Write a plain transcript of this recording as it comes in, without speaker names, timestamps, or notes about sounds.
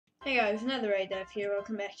Hey guys, Netherite Dev here.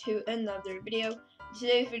 Welcome back to another video. In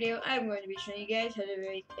today's video, I'm going to be showing you guys how to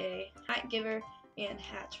make a hat giver and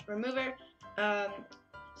hat remover.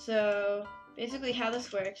 So basically how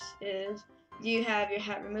this works is you have your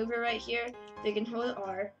hat remover right here. You can hold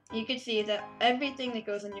R. You can see that everything that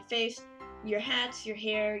goes on your face, your hats, your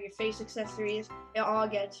hair, your face accessories, it all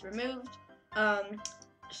gets removed.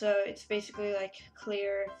 So it's basically like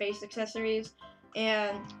clear face accessories.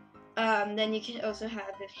 And then you can also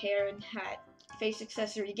have the hair and hat face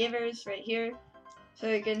accessory givers right here. So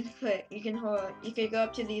you can go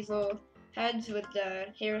up to these little heads with the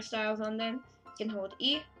hairstyles on them. You can hold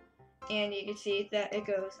E, and you can see that it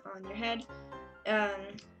goes on your head,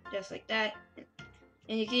 just like that.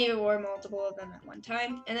 And you can even wear multiple of them at one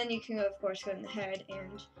time. And then you can, of course, go in the head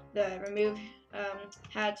and the remove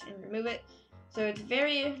hats and remove it. So it's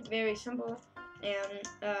very, very simple,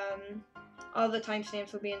 and all the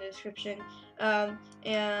timestamps will be in the description.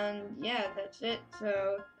 And yeah, that's it.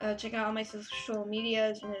 So check out all my social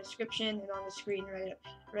medias in the description and on the screen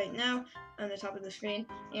right now, on the top of the screen.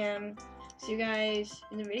 And see you guys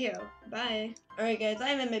in the video. Bye. Alright guys,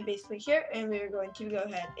 I'm in my base plate here, and we're going to go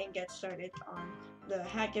ahead and get started on the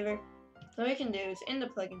hat giver. So what we can do is in the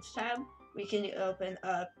plugins tab, we can open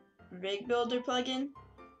up rig builder plugin,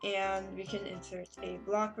 and we can insert a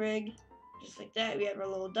block rig, just like that. We have our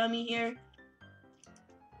little dummy here.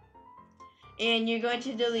 And you're going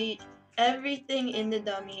to delete everything in the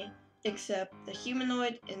dummy except the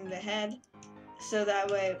humanoid and the head, so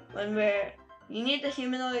that way you need the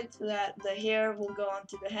humanoid so that the hair will go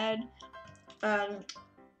onto the head,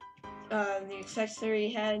 the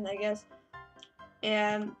accessory head, I guess.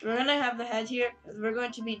 And we're gonna have the head here because we're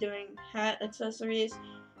going to be doing hat accessories,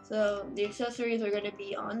 so the accessories are going to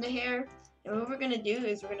be on the hair. And what we're going to do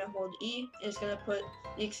is we're going to hold E, and it's going to put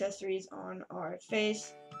the accessories on our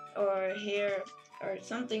face or hair or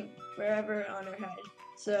something, wherever on our head.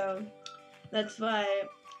 So that's why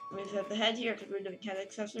we have the head here, because we're doing head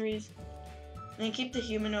accessories. And then keep the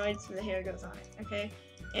humanoid so the hair goes on it, okay?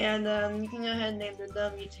 And you can go ahead and name the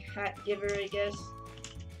dummy to hat giver, I guess.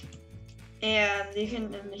 And you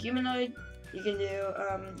can, in the humanoid, you can do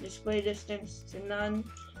display distance to none,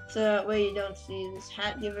 so that way you don't see this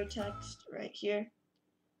hat giver text right here.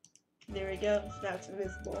 There we go, so that's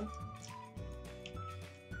invisible.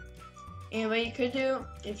 And what you could do,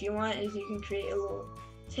 if you want, is you can create a little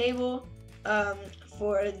table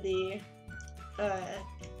for the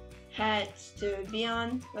hats to be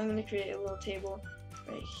on. I'm going to create a little table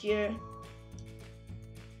right here.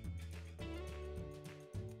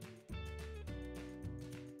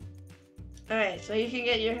 Alright, so you can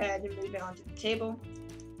get your head and move it onto the table.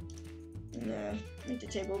 And make the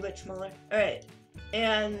table a bit smaller. Alright,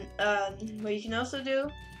 and what you can also do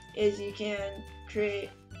is you can create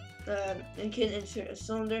and can insert a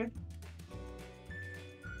cylinder.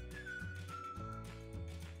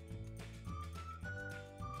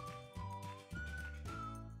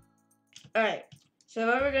 Alright, so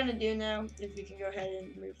what we're going to do now is we can go ahead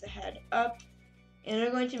and move the head up, and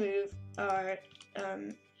we're going to move our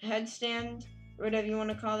headstand, whatever you want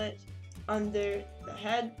to call it, under the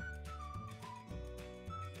head.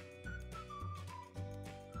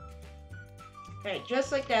 Alright,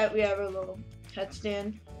 just like that, we have our little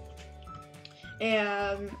headstand.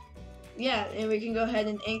 And yeah, and we can go ahead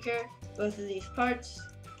and anchor both of these parts,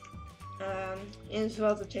 and as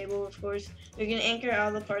well as the table, of course. We can anchor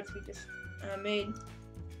all the parts we just made,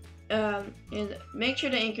 and make sure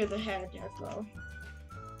to anchor the head as well.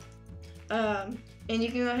 And you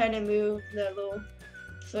can go ahead and move the little,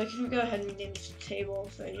 so I can go ahead and name this table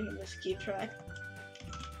so you can just keep track.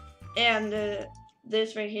 And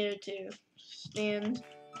this right here to stand.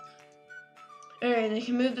 Alright, you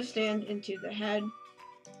can move the stand into the head,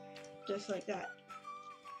 just like that.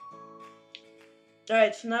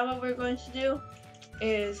 Alright, so now what we're going to do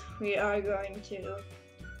is we are going to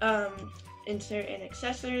insert an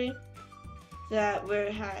accessory that our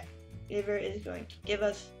hat giver is going to give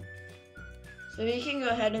us. So we can go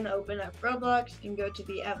ahead and open up Roblox and go to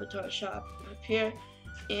the avatar shop up here,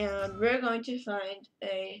 and we're going to find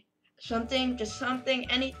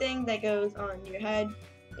anything that goes on your head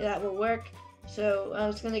that will work. So I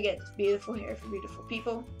was going to get this beautiful hair for beautiful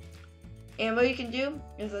people. And what you can do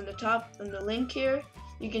is on the top, on the link here,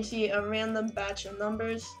 you can see a random batch of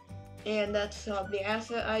numbers, and that's called the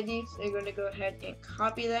asset ID. So you're going to go ahead and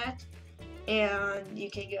copy that, and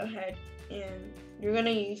you can go ahead and you're going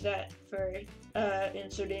to use that for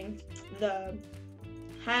inserting the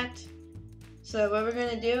hat. So what we're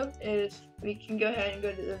going to do is we can go ahead and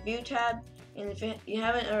go to the view tab, and if you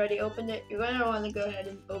haven't already opened it, you're going to want to go ahead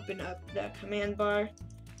and open up the command bar,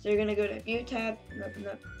 So you're gonna go to View tab and open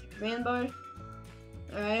up the command bar.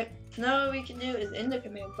 Alright, so now what we can do is in the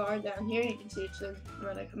command bar down here, you can see it says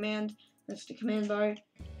run a command. That's the command bar.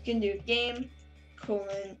 You can do game,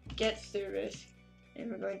 get service, and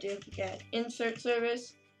we're going to get insert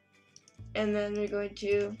service, and then we're going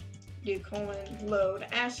to do load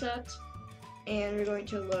asset, and we're going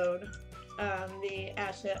to load the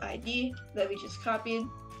asset ID that we just copied,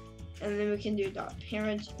 and then we can do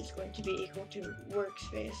 .parent is going to be equal to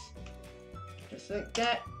workspace, just like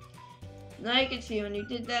that. Now you can see when you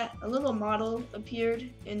did that, a little model appeared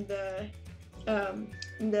in the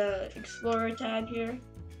Explorer tab here,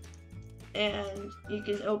 and you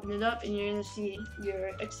can open it up and you're going to see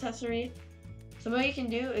your accessory. So what you can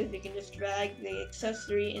do is you can just drag the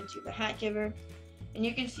accessory into the hat giver, and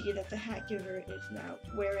you can see that the hat giver is now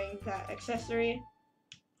wearing that accessory.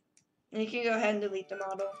 And you can go ahead and delete the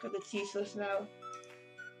model because it's useless now.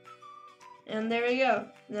 And there we go.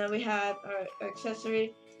 Now we have our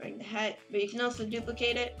accessory wearing the hat, but you can also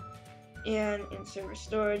duplicate it. And in server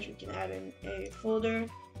storage, we can add in a folder,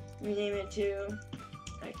 rename it to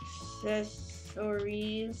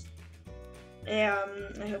accessories. I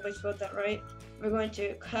hope I spelled that right. We're going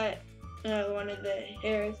to cut one of the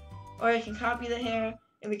hairs, or you can copy the hair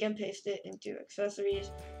and we can paste it into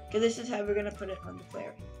accessories, because this is how we're going to put it on the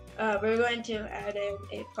player. We're going to add in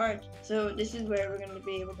a part, so this is where we're going to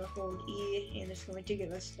be able to hold E, and it's going to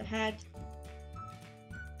give us the hat.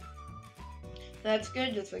 That's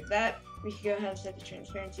good, just like that. We can go ahead and set the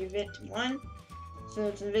transparency of it to 1, so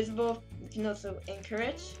it's invisible. We can also anchor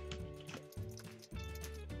it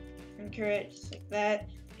just like that,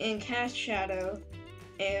 and cast shadow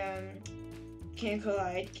and can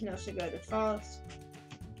collide can also go to false,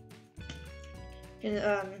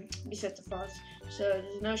 can be set to false, so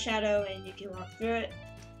there's no shadow and you can walk through it.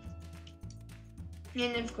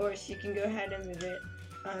 And of course you can go ahead and move it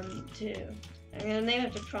to, I'm going to name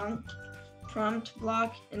it to prompt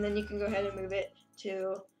block, and then you can go ahead and move it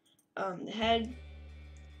to the head.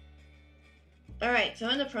 Alright, so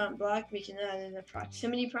in the prompt block we can add in a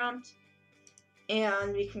proximity prompt,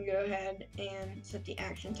 and we can go ahead and set the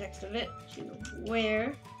action text of it to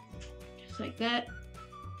where, just like that.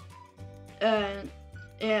 And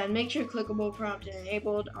make sure clickable prompt and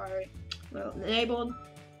enabled are enabled,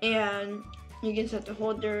 and you can set the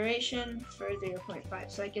hold duration for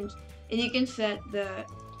 0.5 seconds, and you can set the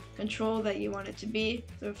control that you want it to be.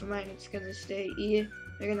 So for mine it's going to stay E.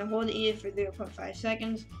 They're going to hold E for 0.5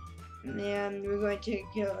 seconds, and we're going to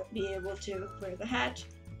be able to wear the hat.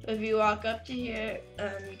 So if you walk up to here,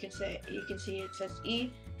 you can see it says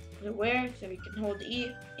E to wear, so we can hold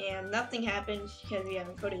E and nothing happens because we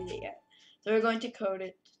haven't coded it yet. So we're going to code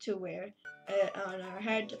it to wear on our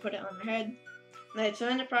head, to put it on our head. Alright, so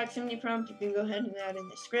in the proximity prompt, you can go ahead and add in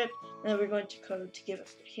the script, and then we're going to code to give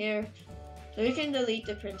us the hair. So we can delete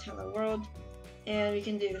the print hello world, and we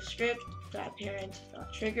can do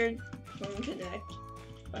script.parent.triggered, connect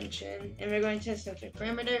function, and we're going to set the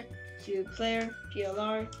parameter to player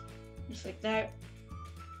PLR, just like that.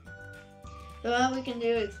 So all we can do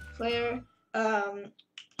is player, the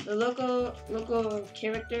local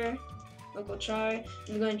character, local char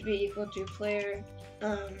is going to be equal to player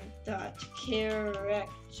dot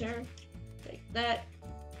character, like that.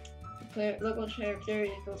 The local character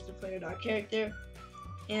equals to player dot character,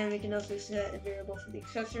 and we can also set a variable for the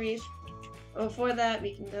accessories. Well, for that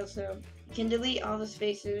we can delete all the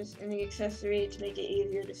spaces in the accessory to make it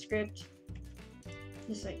easier to script,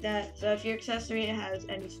 just like that. So if your accessory has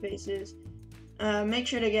any spaces, make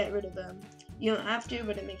sure to get rid of them. You don't have to,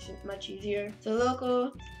 but it makes it much easier. So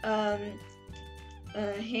local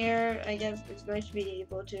hair, I guess, is going to be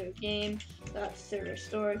equal to game.server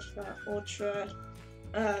storage.ultra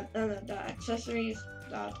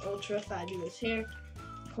 .accessories.ultra fabulous hair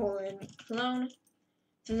clone.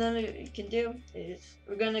 So then what we can do is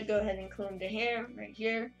we're going to go ahead and clone the hair right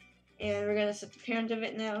here, and we're going to set the parent of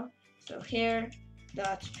it now. So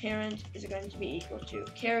hair.parent is going to be equal to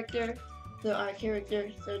character, so our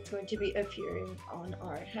character, so it's going to be appearing on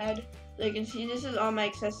our head. So you can see this is all my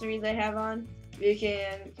accessories I have on. We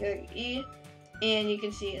can click E, and you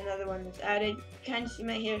can see another one that's added. You kind of see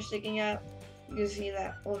my hair sticking out. You can see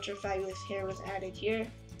that ultra fabulous hair was added here.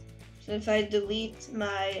 So if I delete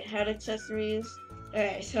my head accessories,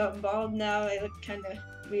 alright, so I'm bald now, I look kind of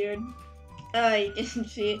weird. You can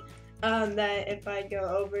see that if I go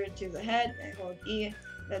over to the head and hold E,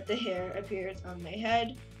 that the hair appears on my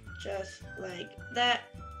head, just like that.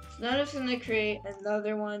 So now I'm just going to create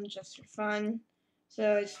another one just for fun.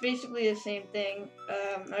 So it's basically the same thing.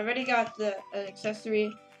 I already got the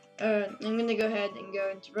accessory. I'm going to go ahead and go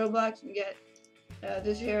into Roblox and get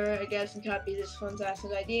this here, I guess, and copy this one's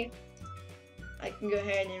asset ID. I can go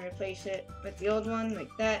ahead and replace it with the old one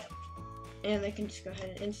like that, and I can just go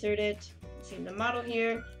ahead and insert it. See the model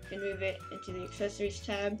here, you can move it into the accessories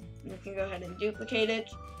tab, and you can go ahead and duplicate it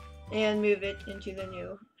and move it into the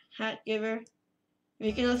new hat giver.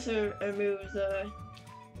 You can also remove the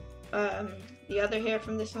other hair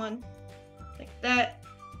from this one like that.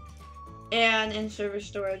 And in server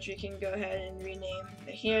storage, we can go ahead and rename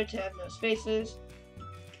the hair to have no spaces.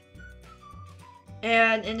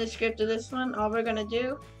 And in the script of this one, all we're gonna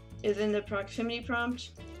do is in the proximity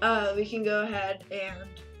prompt, we can go ahead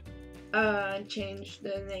and change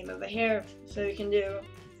the name of the hair. So we can do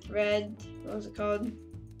red, what was it called?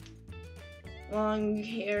 Long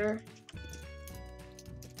hair.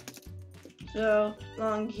 So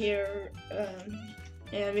long hair,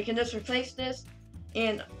 and we can just replace this,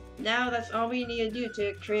 and now that's all we need to do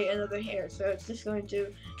to create another hair. So it's just going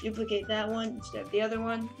to duplicate that one instead of the other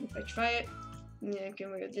one. If I try it, and then I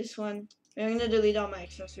can wear this one. I'm going to delete all my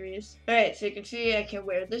accessories. Alright, so you can see I can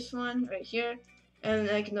wear this one right here,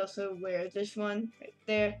 and I can also wear this one right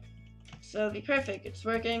there. So it'll be perfect, it's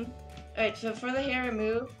working. Alright, so for the hair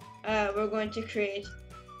remove, we're going to create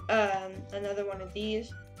another one of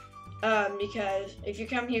these. Because if you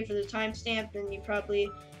come here for the timestamp, then you probably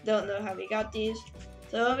don't know how we got these.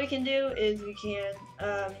 So what we can do is we can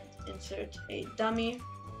insert a dummy.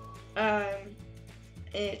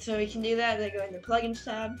 So we can do that by going to Plugins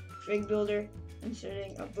tab, Rig Builder,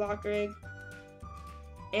 inserting a block rig,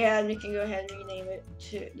 and we can go ahead and rename it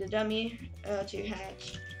to the dummy to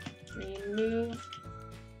hat remove.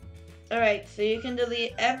 Alright, so you can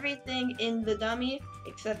delete everything in the dummy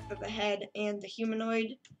except for the head and the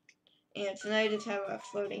humanoid. And so now I just have a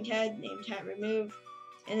floating head named hat remove.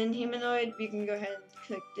 And in humanoid, we can go ahead and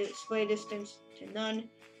click display distance to none.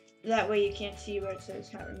 That way you can't see where it says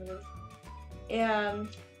hat remove. And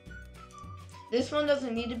this one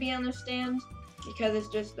doesn't need to be on the stand because it's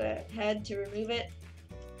just the head to remove it.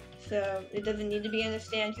 So it doesn't need to be on the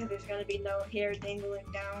stand because there's going to be no hair dangling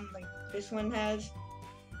down like this one has.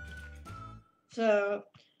 So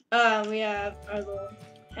we have our little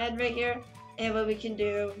head right here. And what we can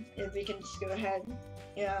do is we can just go ahead,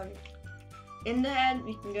 in the head,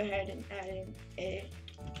 we can go ahead and add in a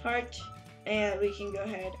part, and we can go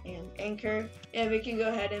ahead and anchor, and we can go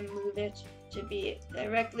ahead and move it to be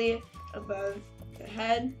directly above the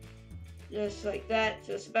head, just like that.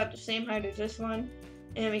 So it's about the same height as this one,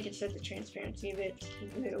 and we can set the transparency of it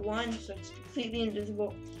to 1, so it's completely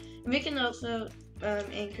invisible. And we can also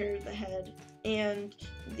anchor the head and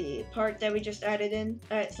the part that we just added in.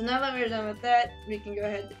 Alright, so now that we're done with that, we can go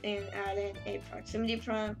ahead and add in a proximity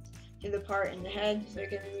prompt to the part in the head. So we're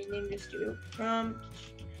going to rename this to prompt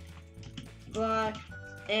block,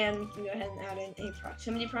 and we can go ahead and add in a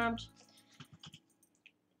proximity prompt.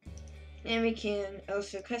 And we can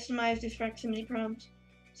also customize this proximity prompt.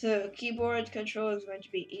 So keyboard control is going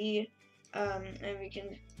to be E, and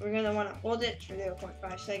we're going to want to hold it for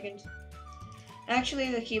 0.5 seconds. Actually,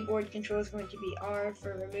 the keyboard control is going to be R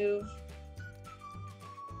for remove.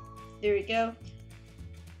 There we go.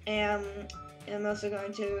 And I'm also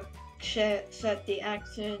going to set the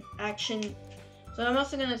action. So I'm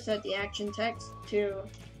also going to set the action text to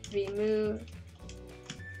remove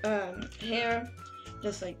hair,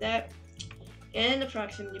 just like that. And in the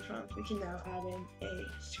proximity prompt, we can now add in a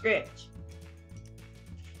script.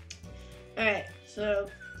 Alright, so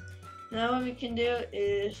now what we can do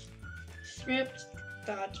is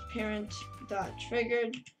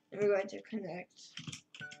script.parent.triggered, and we're going to connect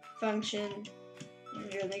function,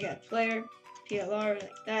 and you're going to get player, PLR,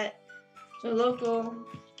 like that. So local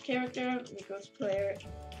character equals player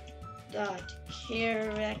dot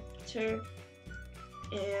character,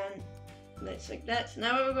 and that's like that. So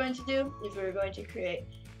now what we're going to do is we're going to create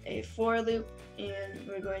a for loop, and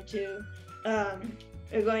we're going to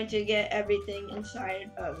get everything inside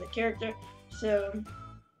of the character. So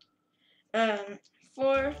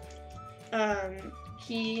for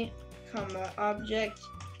key, comma, object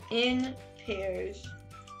in pairs,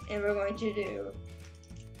 and we're going to do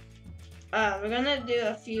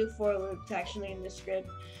a few for loops actually in the script.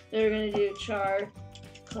 So we're going to do char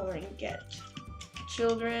colon get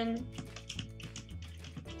children,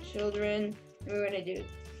 and we're going to do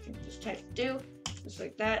just type do, just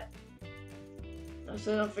like that.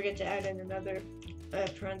 Also, don't forget to add in another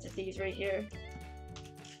parentheses right here.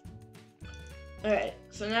 Alright,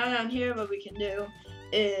 so now down here what we can do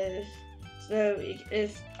is,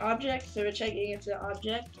 if object, so we're checking if the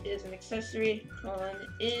object is an accessory, colon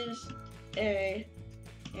is a,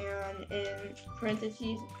 and in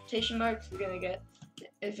parentheses, quotation marks, we're going to get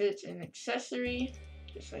if it's an accessory,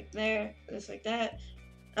 just like there, just like that.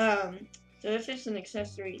 So if it's an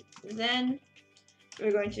accessory, then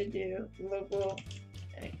we're going to do local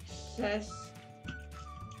accessory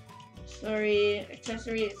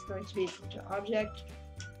is going to be equal to object,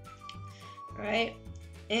 right?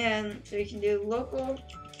 And so we can do local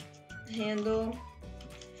handle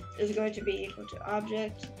is going to be equal to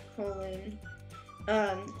object colon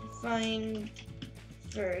find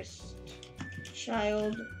first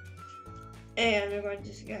child, and we're going to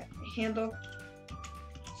just get handle.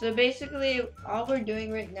 So basically all we're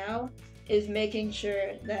doing right now is making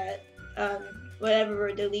sure that whatever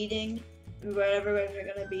we're deleting, whatever we're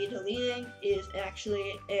going to be deleting is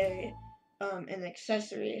actually an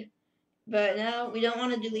accessory. But now we don't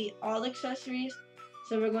want to delete all accessories,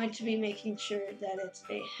 so we're going to be making sure that it's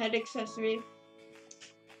a head accessory.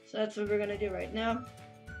 So that's what we're going to do right now.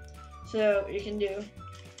 So you can do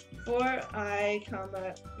for I,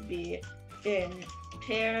 comma, b in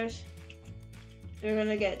pairs. We're going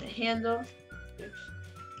to get the handle. Oops.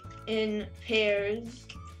 In pairs,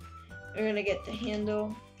 we're going to get the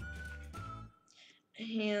handle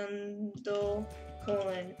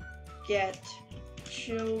colon get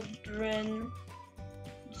children,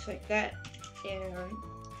 just like that, and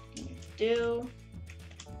do.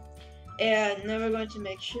 And then we're going to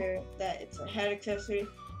make sure that it's a head accessory.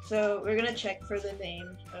 So we're going to check for the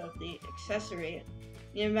name of the accessory.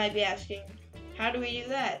 You might be asking, how do we do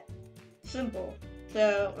that? Simple.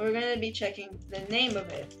 So we're going to be checking the name of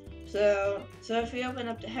it. So if we open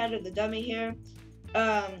up the head of the dummy here,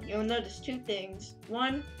 you'll notice two things.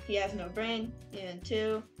 One, he has no brain, and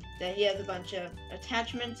two, that he has a bunch of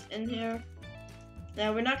attachments in here.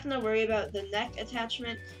 Now we're not going to worry about the neck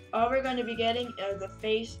attachment. All we're going to be getting are the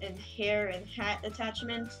face and hair and hat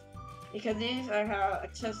attachments, because these are how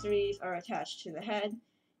accessories are attached to the head.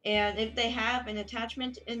 And if they have an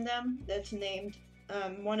attachment in them that's named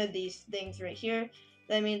one of these things right here,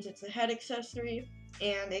 that means it's a head accessory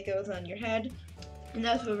and it goes on your head, and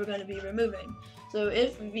that's what we're going to be removing. So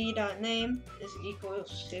if v.name is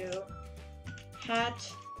equals to hat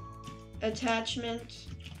attachment,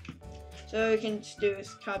 so we can just do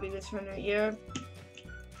is copy this one right here,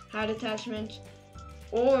 hat attachment,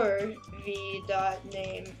 or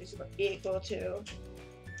v.name is equal to,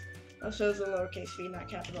 also is a lowercase v, not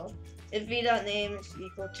capital. If v.name is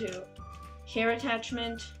equal to hair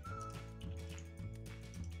attachment,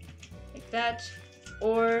 like that,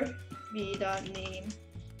 or v.name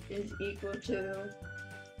is equal to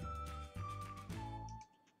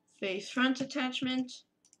face front attachment,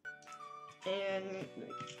 and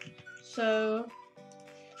so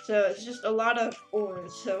it's just a lot of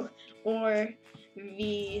ors. So or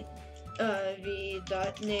v.name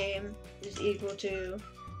is equal to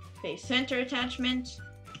face center attachment,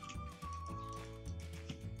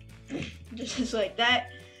 just like that.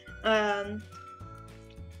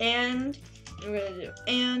 And we're gonna do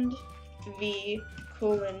and v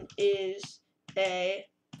colon is a,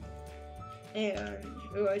 and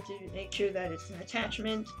we're going to make sure that it's an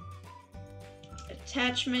attachment,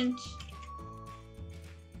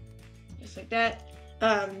 just like that.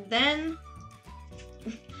 Then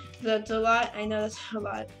that's a lot. I know that's a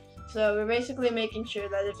lot. So we're basically making sure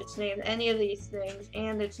that if it's named any of these things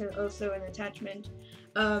and it's also an attachment,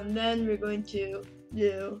 then we're going to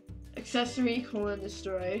do accessory colon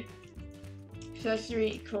destroy,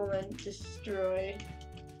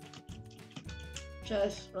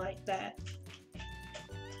 just like that.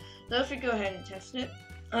 So if we go ahead and test it,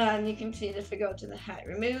 you can see that if we go to the hat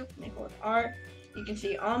remove, and hold R, you can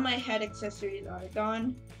see all my head accessories are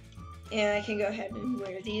gone, and I can go ahead and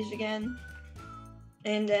wear these again,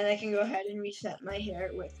 and then I can go ahead and reset my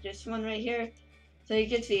hair with this one right here. So you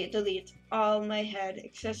can see it deletes all my head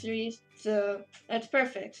accessories. So that's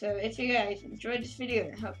perfect. So if you guys enjoyed this video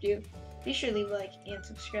and it helped you, be sure to leave a like and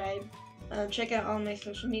subscribe. Check out all my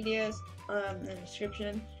social medias in the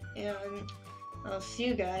description, and I'll see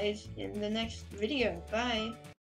you guys in the next video. Bye!